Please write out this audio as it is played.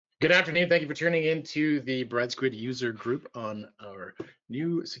Good afternoon. Thank you for tuning into the Brightsquid user group on our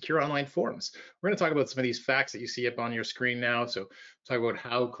new secure online forums. We're going to talk about some of these facts that you see up on your screen now. So, talk about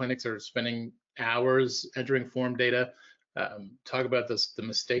how clinics are spending hours entering form data. Talk about the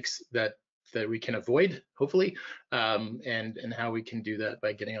mistakes that we can avoid, hopefully, and how we can do that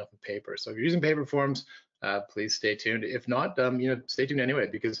by getting off of paper. So, if you're using paper forms, please stay tuned. If not, stay tuned anyway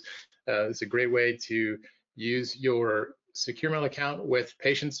because it's a great way to use your secure mail account with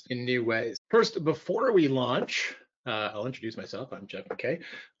patients in new ways. First, before we launch, I'll introduce myself. I'm Jeff McKay,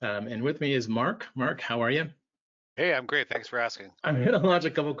 and with me is Mark. Mark, how are you? Hey, I'm great. Thanks for asking. I'm going to launch a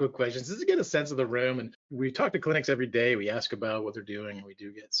couple quick questions just to get a sense of the room. And we talk to clinics every day. We ask about what they're doing, and we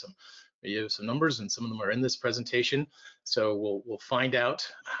do get we have some numbers, and some of them are in this presentation. So we'll find out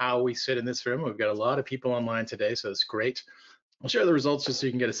how we sit in this room. We've got a lot of people online today, so it's great. I'll share the results just so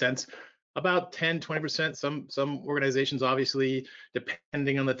you can get a sense. About 10, 20%. Some organizations, obviously,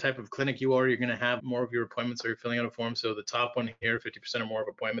 depending on the type of clinic you are, you're going to have more of your appointments or you're filling out a form. So the top one here, 50% or more of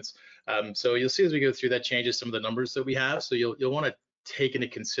appointments. So you'll see as we go through that changes some of the numbers that we have. So you'll want to take into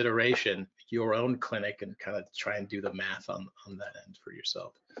consideration your own clinic and kind of try and do the math on that end for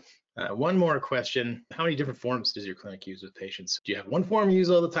yourself. One more question. How many different forms does your clinic use with patients? Do you have one form you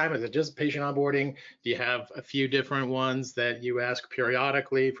use all the time? Is it just patient onboarding? Do you have a few different ones that you ask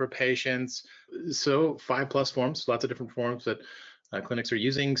periodically for patients? So 5+ forms, lots of different forms that clinics are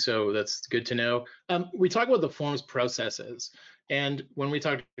using. So that's good to know. We talk about the forms processes. And when we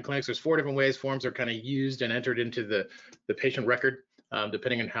talk to clinics, there's 4 different ways forms are kind of used and entered into the patient record.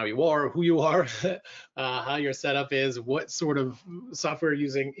 Depending on how you are, who you are, how your setup is, what sort of software you're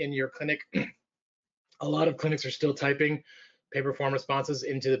using in your clinic. A lot of clinics are still typing paper form responses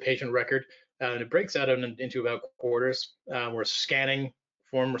into the patient record, and it breaks out into about quarters. We're scanning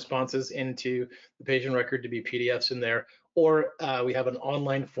form responses into the patient record to be PDFs in there, or we have an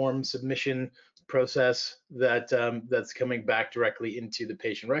online form submission process that's coming back directly into the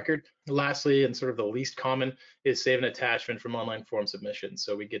patient record. Lastly, and sort of the least common, is save an attachment from online form submission.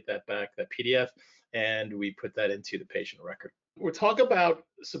 So we get that back, that PDF, and we put that into the patient record. We'll talk about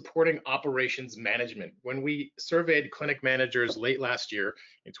supporting operations management. When we surveyed clinic managers late last year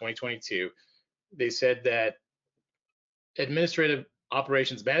in 2022, they said that administrative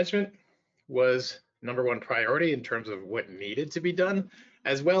operations management was #1 priority in terms of what needed to be done,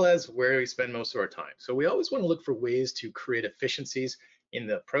 as well as where we spend most of our time. So we always want to look for ways to create efficiencies in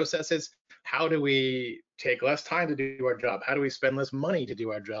the processes. How do we take less time to do our job? How do we spend less money to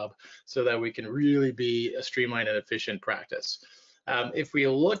do our job so that we can really be a streamlined and efficient practice? If we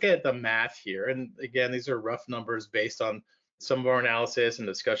look at the math here, and again, these are rough numbers based on some of our analysis and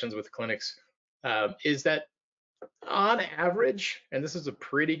discussions with clinics, is that on average, and this is a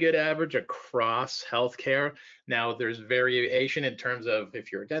pretty good average across healthcare. Now, there's variation in terms of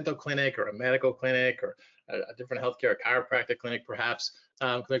if you're a dental clinic or a medical clinic or a different healthcare, a chiropractic clinic, perhaps.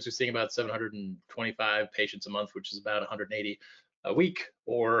 Clinics are seeing about 725 patients a month, which is about 180 a week,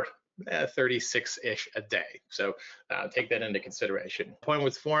 or 36-ish a day. So take that into consideration. Point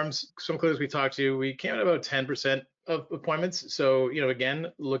with forms, some clinics we talked to, we came at about 10% of appointments. So, again,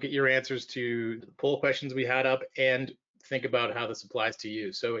 look at your answers to the poll questions we had up and think about how this applies to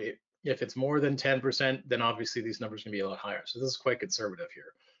you. So if it's more than 10%, then obviously these numbers can be a lot higher. So this is quite conservative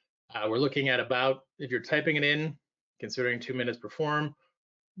here. We're looking at about, if you're typing it in, considering 2 minutes per form,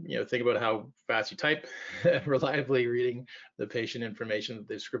 think about how fast you type, reliably reading the patient information that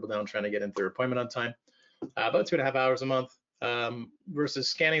they've scribbled down, trying to get into their appointment on time. About 2.5 hours a month, versus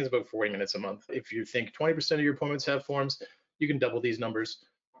scanning is about 40 minutes a month. If you think 20% of your appointments have forms, you can double these numbers.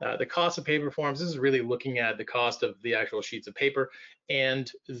 The cost of paper forms, this is really looking at the cost of the actual sheets of paper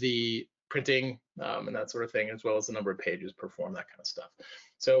and the printing and that sort of thing, as well as the number of pages per form, that kind of stuff.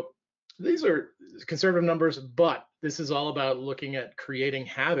 So these are conservative numbers, but this is all about looking at creating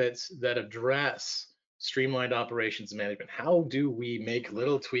habits that address streamlined operations management. How do we make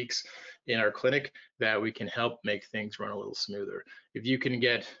little tweaks in our clinic that we can help make things run a little smoother? If you can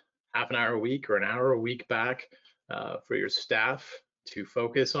get half an hour a week or an hour a week back for your staff to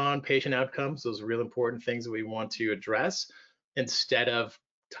focus on patient outcomes, those are real important things that we want to address, instead of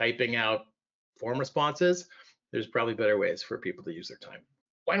typing out form responses, there's probably better ways for people to use their time.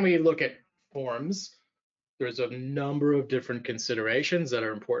 When we look at forms, there's a number of different considerations that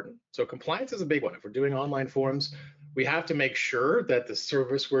are important. So compliance is a big one. If we're doing online forms, we have to make sure that the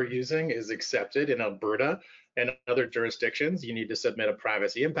service we're using is accepted in Alberta and other jurisdictions. You need to submit a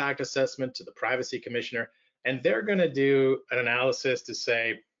privacy impact assessment to the privacy commissioner, and they're going to do an analysis to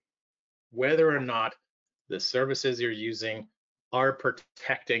say whether or not the services you're using are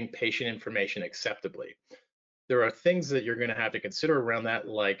protecting patient information acceptably. there are things that you're going to have to consider around that,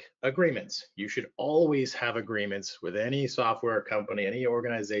 like agreements. You should always have agreements with any software company, any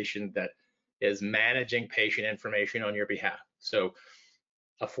organization that is managing patient information on your behalf. So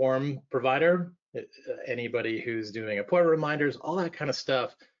a form provider, anybody who's doing appointment reminders, all that kind of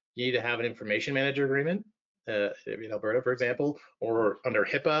stuff, you need to have an information manager agreement. In Alberta, for example, or under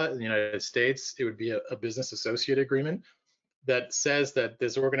HIPAA in the United States, it would be a business associate agreement that says that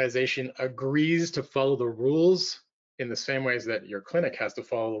this organization agrees to follow the rules in the same ways that your clinic has to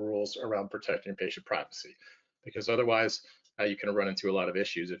follow the rules around protecting patient privacy. Because otherwise, you can run into a lot of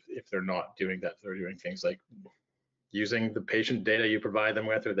issues if they're not doing that. They're doing things like using the patient data you provide them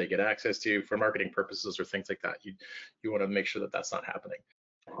with, or they get access to for marketing purposes or things like that. You want to make sure that that's not happening.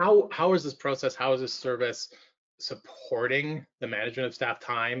 How is this process? How is this service supporting the management of staff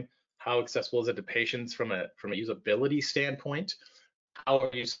time? How accessible is it to patients from a usability standpoint? How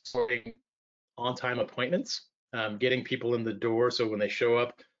are you supporting on-time appointments, getting people in the door so when they show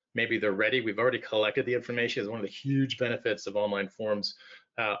up, maybe they're ready. We've already collected the information. Is one of the huge benefits of online forms.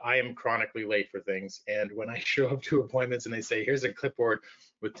 I am chronically late for things, and when I show up to appointments and they say, "Here's a clipboard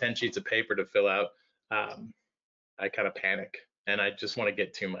with 10 sheets of paper to fill out," I kind of panic, and I just want to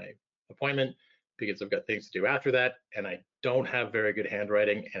get to my appointment because I've got things to do after that, and I don't have very good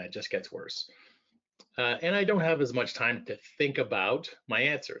handwriting, and it just gets worse. And I don't have as much time to think about my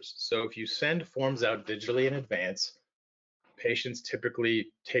answers. So if you send forms out digitally in advance, patients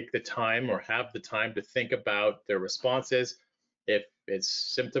typically take the time or have the time to think about their responses. If it's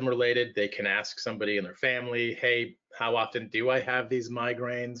symptom related, they can ask somebody in their family, hey, how often do I have these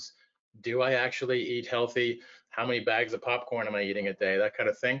migraines? Do I actually eat healthy? How many bags of popcorn am I eating a day? That kind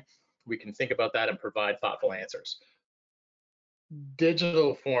of thing. We can think about that and provide thoughtful answers.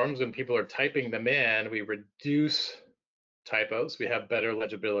 Digital forms, when people are typing them in, we reduce typos, we have better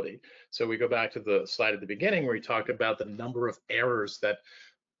legibility. So we go back to the slide at the beginning where we talked about the number of errors that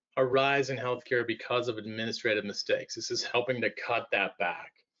arise in healthcare because of administrative mistakes. This is helping to cut that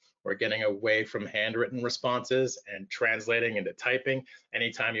back. We're getting away from handwritten responses and translating into typing.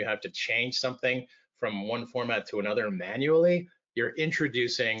 Anytime you have to change something from one format to another manually, you're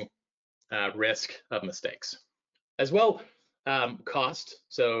introducing risk of mistakes. As well, cost.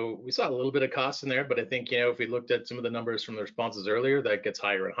 So we saw a little bit of cost in there, but I think, if we looked at some of the numbers from the responses earlier, that gets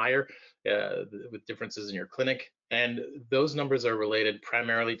higher and higher with differences in your clinic. And those numbers are related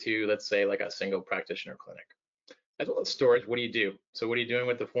primarily to, let's say, like a single practitioner clinic. As well as storage, what do you do? So what are you doing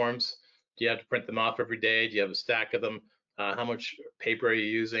with the forms? Do you have to print them off every day? Do you have a stack of them? How much paper are you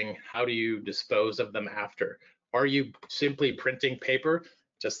using? How do you dispose of them after? Are you simply printing paper,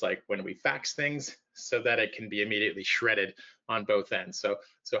 just like when we fax things, so that it can be immediately shredded on both ends? So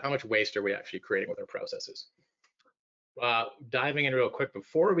how much waste are we actually creating with our processes? Diving in real quick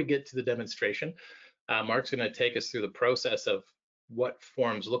before we get to the demonstration, Mark's going to take us through the process of what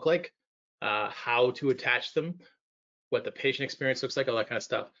forms look like, how to attach them, what the patient experience looks like, all that kind of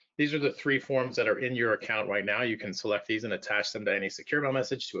stuff. These are the 3 forms that are in your account right now. You can select these and attach them to any secure mail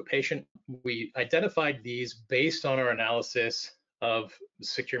message to a patient. We identified these based on our analysis of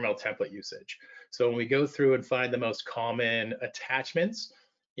secure mail template usage. So when we go through and find the most common attachments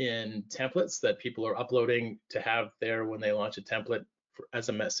in templates that people are uploading to have there when they launch a template as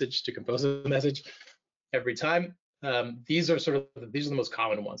a message, to compose a message every time, these are the most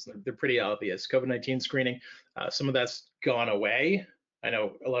common ones. They're pretty obvious. COVID-19 screening, some of that's gone away. I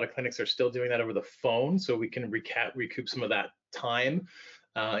know a lot of clinics are still doing that over the phone, so we can recoup some of that time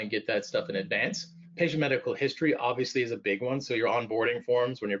and get that stuff in advance. Patient medical history obviously is a big one. So your onboarding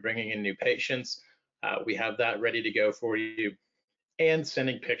forms when you're bringing in new patients, we have that ready to go for you. And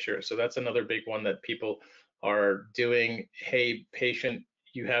sending pictures. So that's another big one that people are doing. Hey, patient,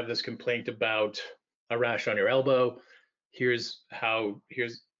 you have this complaint about a rash on your elbow. Here's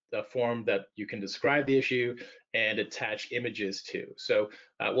the form that you can describe the issue and attach images to. So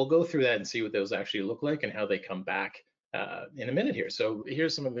we'll go through that and see what those actually look like and how they come back in a minute here. So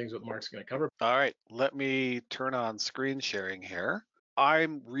here's some of the things that Mark's going to cover. All right, let me turn on screen sharing here.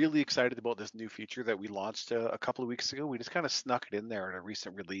 I'm really excited about this new feature that we launched a couple of weeks ago. We just kind of snuck it in there in a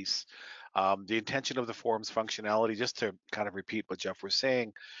recent release. The intention of the forms functionality, just to kind of repeat what Jeff was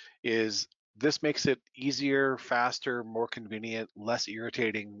saying, is this makes it easier, faster, more convenient, less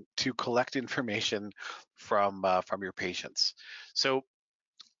irritating to collect information from your patients. So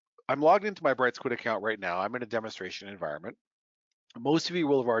I'm logged into my Brightsquid account right now. I'm in a demonstration environment. Most of you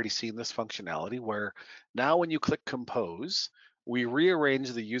will have already seen this functionality where now when you click compose, we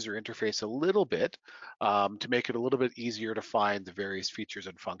rearrange the user interface a little bit to make it a little bit easier to find the various features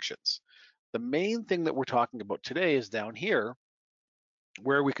and functions. The main thing that we're talking about today is down here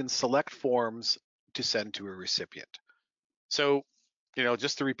where we can select forms to send to a recipient. So,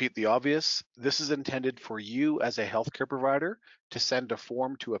 just to repeat the obvious, this is intended for you as a healthcare provider to send a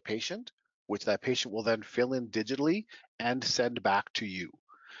form to a patient, which that patient will then fill in digitally and send back to you.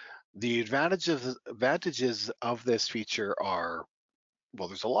 The advantages of this feature are, well,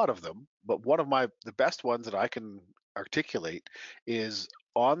 there's a lot of them, but one of the best ones that I can articulate is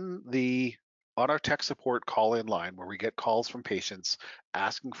on the on our tech support call in line where we get calls from patients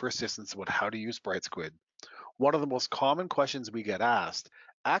asking for assistance about how to use Brightsquid. One of the most common questions we get asked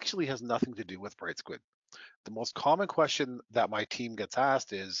actually has nothing to do with Brightsquid. The most common question that my team gets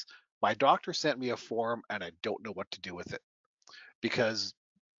asked is, my doctor sent me a form and I don't know what to do with it. Because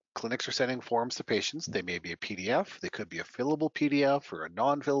clinics are sending forms to patients. They may be a PDF, they could be a fillable PDF or a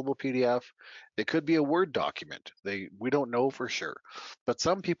non-fillable PDF. They could be a Word document. We don't know for sure. But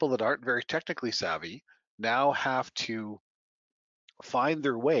some people that aren't very technically savvy now have to find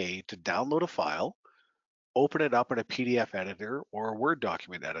their way to download a file, open it up in a PDF editor or a Word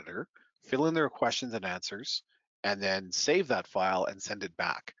document editor, fill in their questions and answers, and then save that file and send it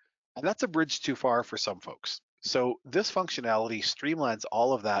back. And that's a bridge too far for some folks. So this functionality streamlines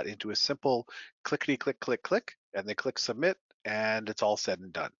all of that into a simple clickety click, click, click, and they click submit, and it's all said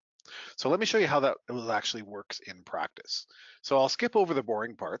and done. So let me show you how that actually works in practice. So I'll skip over the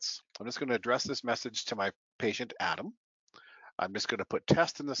boring parts. I'm just going to address this message to my patient, Adam. I'm just going to put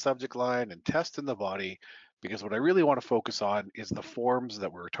test in the subject line and test in the body, because what I really want to focus on is the forms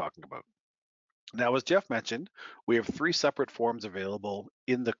that we're talking about. Now, as Jeff mentioned, we have 3 separate forms available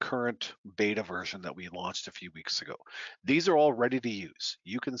in the current beta version that we launched a few weeks ago. These are all ready to use.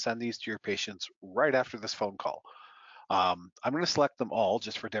 You can send these to your patients right after this phone call. I'm going to select them all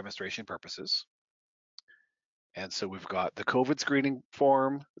just for demonstration purposes. And so we've got the COVID screening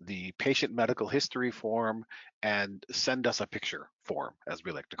form, the patient medical history form, and send us a picture form, as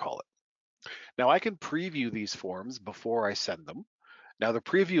we like to call it. Now I can preview these forms before I send them. Now the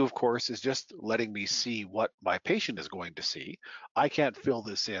preview, of course, is just letting me see what my patient is going to see. I can't fill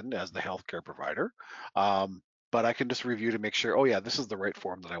this in as the healthcare provider, but I can just review to make sure, oh yeah, this is the right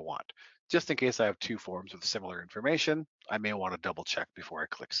form that I want. Just in case I have 2 forms with similar information, I may want to double check before I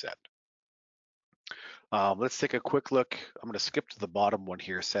click send. Let's take a quick look. I'm going to skip to the bottom one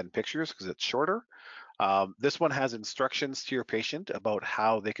here, send pictures, because it's shorter. This one has instructions to your patient about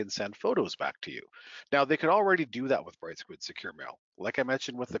how they can send photos back to you. Now, they could already do that with Brightsquid Secure Mail. Like I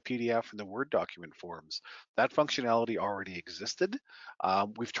mentioned with the PDF and the Word document forms, that functionality already existed.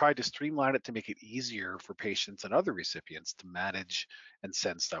 We've tried to streamline it to make it easier for patients and other recipients to manage and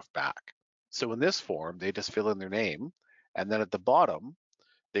send stuff back. So in this form, they just fill in their name, and then at the bottom,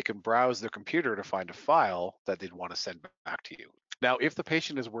 they can browse their computer to find a file that they'd want to send back to you. Now, if the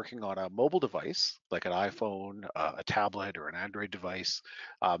patient is working on a mobile device, like an iPhone, a tablet, or an Android device,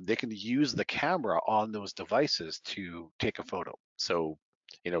 they can use the camera on those devices to take a photo. So,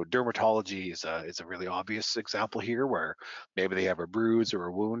 dermatology is a really obvious example here, where maybe they have a bruise or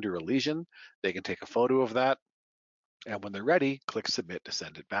a wound or a lesion. They can take a photo of that, and when they're ready, click submit to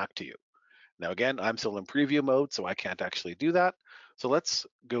send it back to you. Now, again, I'm still in preview mode, so I can't actually do that. So let's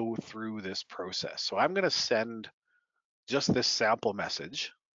go through this process. So I'm going to send just this sample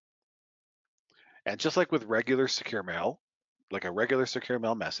message. And just like with regular secure mail, like a regular secure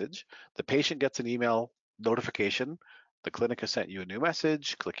mail message, the patient gets an email notification. The clinic has sent you a new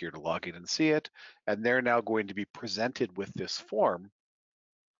message. Click here to log in and see it. And they're now going to be presented with this form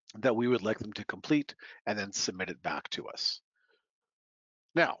that we would like them to complete and then submit it back to us.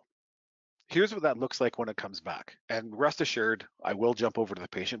 Now, here's what that looks like when it comes back. And rest assured, I will jump over to the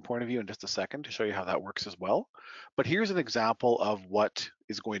patient point of view in just a second to show you how that works as well. But here's an example of what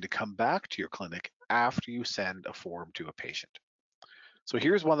is going to come back to your clinic after you send a form to a patient. So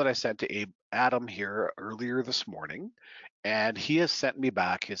here's one that I sent to Adam here earlier this morning, and he has sent me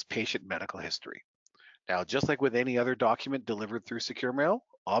back his patient medical history. Now, just like with any other document delivered through Secure Mail,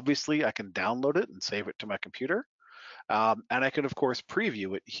 obviously I can download it and save it to my computer. And I can, of course,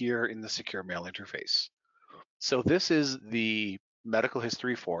 preview it here in the Secure Mail interface. So this is the medical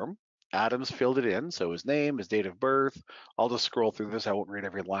history form. Adam's filled it in, so his name, his date of birth. I'll just scroll through this. I won't read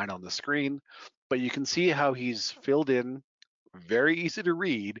every line on the screen, but you can see how he's filled in, very easy to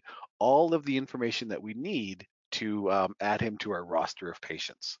read, all of the information that we need to add him to our roster of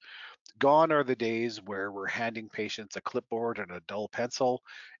patients. Gone are the days where we're handing patients a clipboard and a dull pencil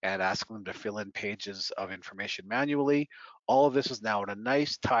and asking them to fill in pages of information manually. All of this is now in a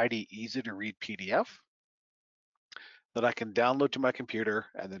nice, tidy, easy to read PDF that I can download to my computer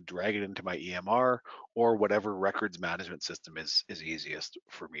and then drag it into my EMR or whatever records management system is easiest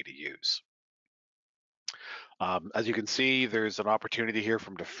for me to use. As you can see, there's an opportunity here for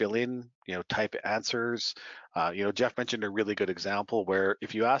them to fill in, type answers. Jeff mentioned a really good example where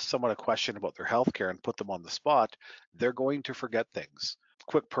if you ask someone a question about their healthcare and put them on the spot, they're going to forget things.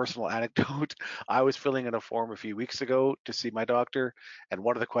 Quick personal anecdote. I was filling in a form a few weeks ago to see my doctor, and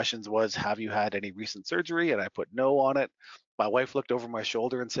one of the questions was, have you had any recent surgery? And I put no on it. My wife looked over my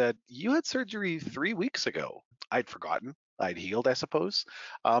shoulder and said, you had surgery 3 weeks ago. I'd forgotten. I'd healed, I suppose.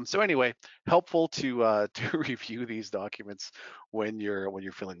 So anyway, helpful to to review these documents when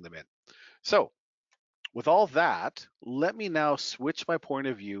you're filling them in. So with all that, let me now switch my point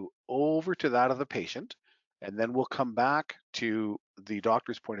of view over to that of the patient, and then we'll come back to the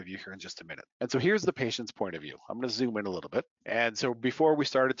doctor's point of view here in just a minute. And so here's the patient's point of view. I'm going to zoom in a little bit. And so before we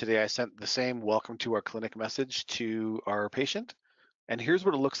started today, I sent the same welcome to our clinic message to our patient. And here's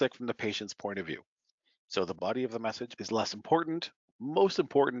what it looks like from the patient's point of view. So the body of the message is less important. Most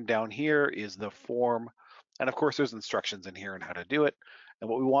important down here is the form. And of course, there's instructions in here on how to do it. And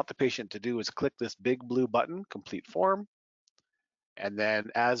what we want the patient to do is click this big blue button, complete form. And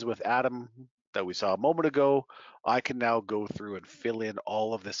then as with Adam that we saw a moment ago, I can now go through and fill in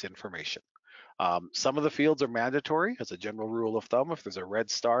all of this information. Some of the fields are mandatory as a general rule of thumb. If there's a red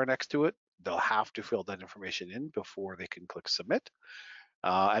star next to it, they'll have to fill that information in before they can click submit.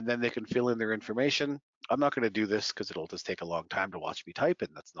 And then they can fill in their information. I'm not going to do this because it'll just take a long time to watch me type, and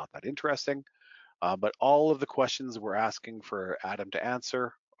that's not that interesting. But all of the questions we're asking for Adam to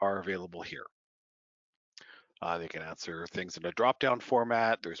answer are available here. They can answer things in a drop-down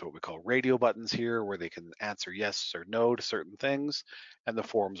format. There's what we call radio buttons here, where they can answer yes or no to certain things, and the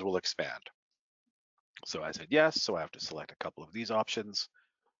forms will expand. So I said yes, so I have to select a couple of these options.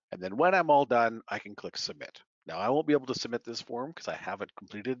 And then when I'm all done, I can click submit. Now I won't be able to submit this form because I haven't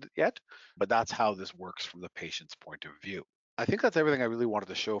completed it yet, but that's how this works from the patient's point of view. I think that's everything I really wanted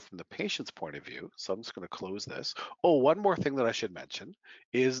to show from the patient's point of view. So I'm just going to close this. Oh, one more thing that I should mention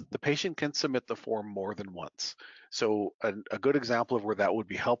is the patient can submit the form more than once. So a good example of where that would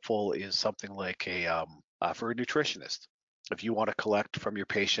be helpful is something like for a nutritionist. If you want to collect from your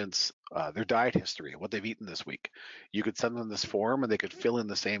patients their diet history, what they've eaten this week, you could send them this form and they could fill in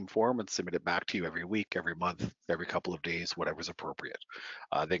the same form and submit it back to you every week, every month, every couple of days, whatever's appropriate.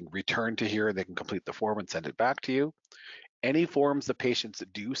 They can return to here and they can complete the form and send it back to you. Any forms the patients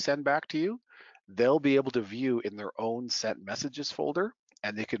do send back to you, they'll be able to view in their own sent messages folder,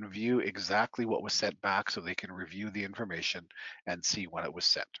 and they can view exactly what was sent back so they can review the information and see when it was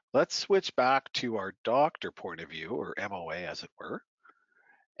sent. Let's switch back to our doctor point of view, or MOA as it were.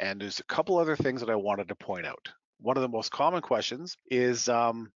 And there's a couple other things that I wanted to point out. One of the most common questions is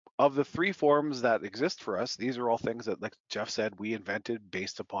of the 3 forms that exist for us, these are all things that, like Jeff said, we invented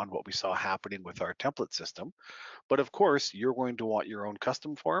based upon what we saw happening with our template system. But of course, you're going to want your own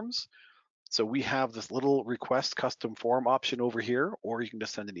custom forms. So we have this little request custom form option over here, or you can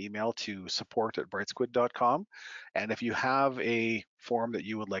just send an email to support@brightsquid.com. And if you have a form that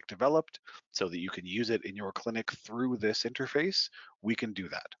you would like developed so that you can use it in your clinic through this interface, we can do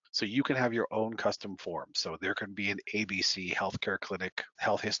that. So you can have your own custom form. So there can be an ABC healthcare clinic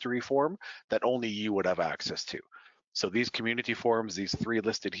health history form that only you would have access to. So these community forms, these 3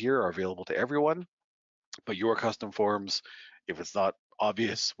 listed here, are available to everyone, but your custom forms, if it's not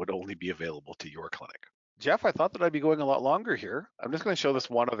obvious, would only be available to your clinic. Jeff, I thought that I'd be going a lot longer here. I'm just going to show this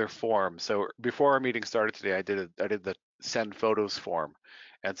one other form. So before our meeting started today, I did the send photos form.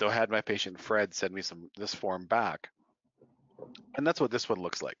 And so I had my patient Fred send me this form back. And that's what this one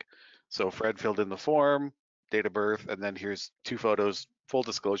looks like. So Fred filled in the form, date of birth, and then here's 2 photos. Full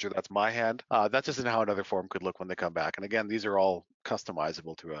disclosure, that's my hand. That just isn't how another form could look when they come back. And again, these are all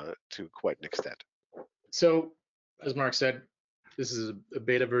customizable to quite an extent. So, as Mark said, this is a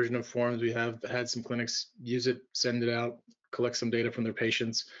beta version of forms. We have had some clinics use it, send it out, collect some data from their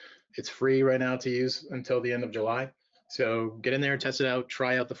patients. It's free right now to use until the end of July. So get in there, test it out,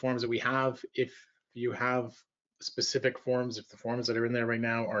 try out the forms that we have. If you have specific forms, if the forms that are in there right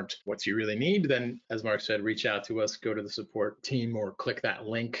now aren't what you really need, then as Mark said, reach out to us, go to the support team or click that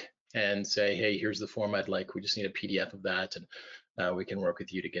link and say, hey, here's the form I'd like. We just need a PDF of that. And we can work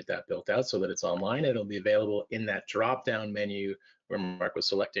with you to get that built out so that it's online. It'll be available in that drop-down menu where Mark was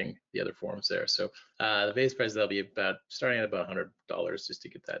selecting the other forms there. So the base price, that'll be starting at about $100 just to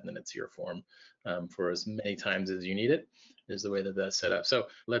get that, and then it's your form for as many times as you need it, is the way that that's set up. So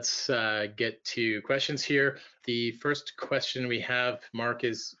let's get to questions here. The first question we have, Mark,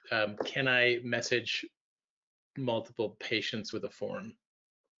 is can I message multiple patients with a form?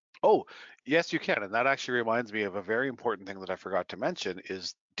 Oh, yes, you can. And that actually reminds me of a very important thing that I forgot to mention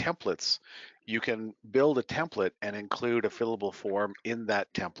is templates. You can build a template and include a fillable form in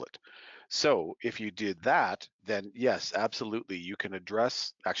that template. So if you did that, then yes, absolutely, you can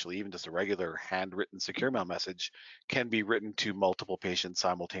address, actually, even just a regular handwritten secure mail message can be written to multiple patients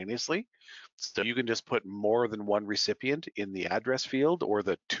simultaneously. So you can just put more than one recipient in the address field, or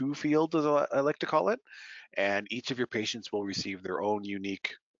the to field, as I like to call it, and each of your patients will receive their own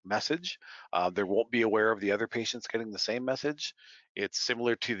unique message. They won't be aware of the other patients getting the same message. It's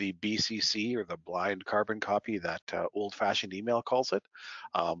similar to the BCC, or the blind carbon copy, that old-fashioned email calls it.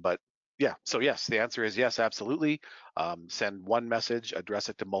 But yeah, so yes, the answer is yes, absolutely. Send one message, address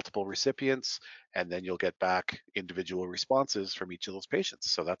it to multiple recipients, and then you'll get back individual responses from each of those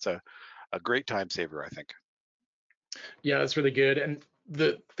patients. So that's a great time saver, I think. Yeah, that's really good. And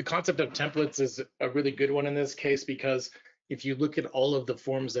the concept of templates is a really good one in this case, because if you look at all of the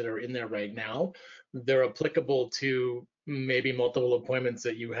forms that are in there right now, they're applicable to maybe multiple appointments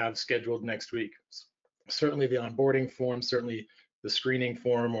that you have scheduled next week. Certainly the onboarding form, certainly the screening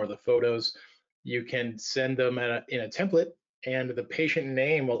form or the photos, you can send them in a template, and the patient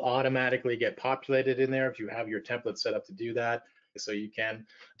name will automatically get populated in there if you have your template set up to do that. So you can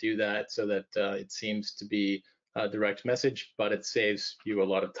do that so that it seems to be direct message, but it saves you a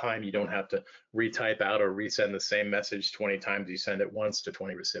lot of time. You don't have to retype out or resend the same message 20 times. You send it once to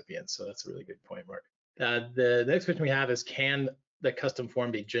 20 recipients. So that's a really good point, Mark. The next question we have is, can the custom form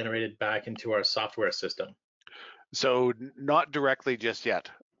be generated back into our software system? So not directly just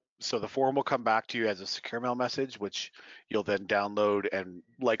yet. So the form will come back to you as a secure mail message, which you'll then download and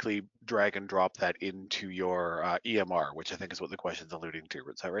likely drag and drop that into your EMR, which I think is what the question's alluding to.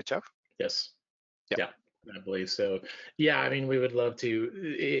 Is that right, Jeff? Yes. Yeah. Yeah, I believe so. Yeah, I mean, we would love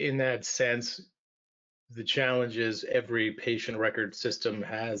to, in that sense. The challenge is every patient record system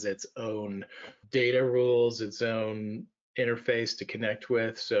has its own data rules, its own interface to connect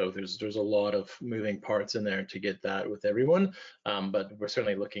with. So there's a lot of moving parts in there to get that with everyone. But we're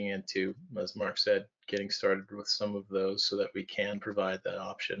certainly looking into, as Mark said, getting started with some of those so that we can provide that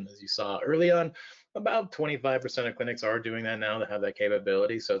option. As you saw early on, about 25% of clinics are doing that now, that have that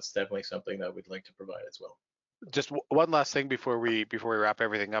capability. So it's definitely something that we'd like to provide as well. Just one last thing before we wrap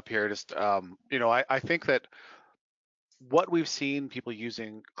everything up here. Just I think that what we've seen people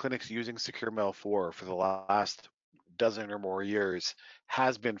using clinics using secure mail for the last dozen or more years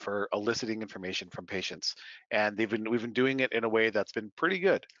has been for eliciting information from patients, and we've been doing it in a way that's been pretty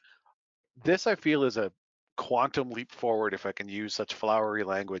good. This, I feel, is a quantum leap forward, if I can use such flowery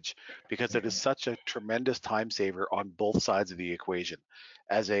language, because it is such a tremendous time saver on both sides of the equation.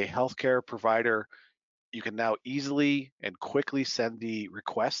 As a healthcare provider, you can now easily and quickly send the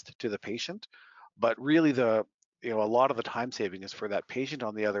request to the patient, but really a lot of the time saving is for that patient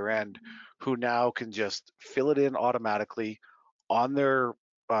on the other end, who now can just fill it in automatically on their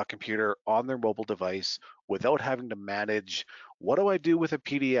computer, on their mobile device, without having to manage, what do I do with a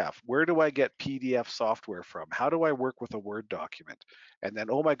PDF? Where do I get PDF software from? How do I work with a Word document? And then,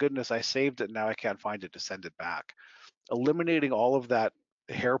 oh my goodness, I saved it, now I can't find it to send it back. Eliminating all of that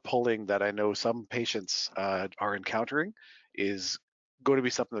hair pulling that I know some patients are encountering is going to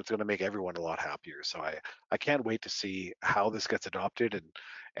be something that's going to make everyone a lot happier. So I can't wait to see how this gets adopted,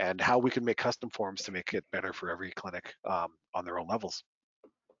 and how we can make custom forms to make it better for every clinic on their own levels.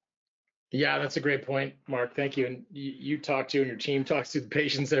 Yeah, that's a great point, Mark. Thank you. And you talk to, and your team talks to the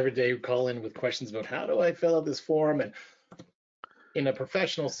patients every day who call in with questions about, how do I fill out this form? And in a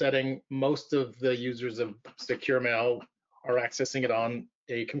professional setting, most of the users of Secure Mail are accessing it on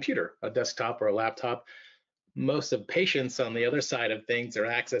a computer, a desktop or a laptop. Most of patients on the other side of things are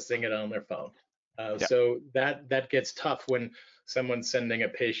accessing it on their phone. Yeah. So that gets tough when someone's sending a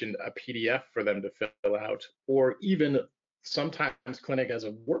patient a PDF for them to fill out, or even sometimes clinic as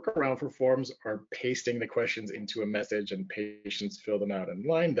a workaround for forms are pasting the questions into a message and patients fill them out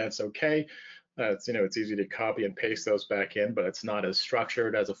online. That's okay. It's easy to copy and paste those back in, but it's not as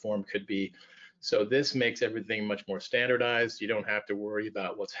structured as a form could be. So this makes everything much more standardized. You don't have to worry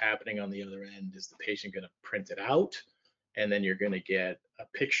about what's happening on the other end. Is the patient going to print it out? And then you're going to get a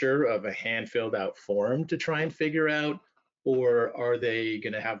picture of a hand filled out form to try and figure out, or are they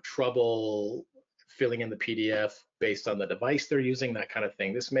going to have trouble filling in the PDF based on the device they're using, that kind of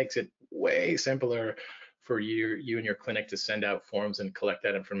thing. This makes it way simpler for you and your clinic to send out forms and collect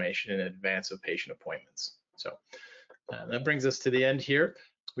that information in advance of patient appointments. So that brings us to the end here.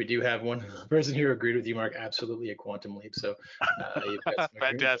 We do have one person here who agreed with you, Mark. Absolutely a quantum leap. So you've got some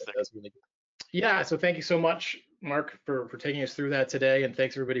agreement. Fantastic. That's really good. Yeah, so thank you so much, Mark, for taking us through that today. And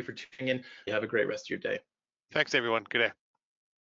thanks everybody for tuning in. You have a great rest of your day. Thanks, everyone. Good day.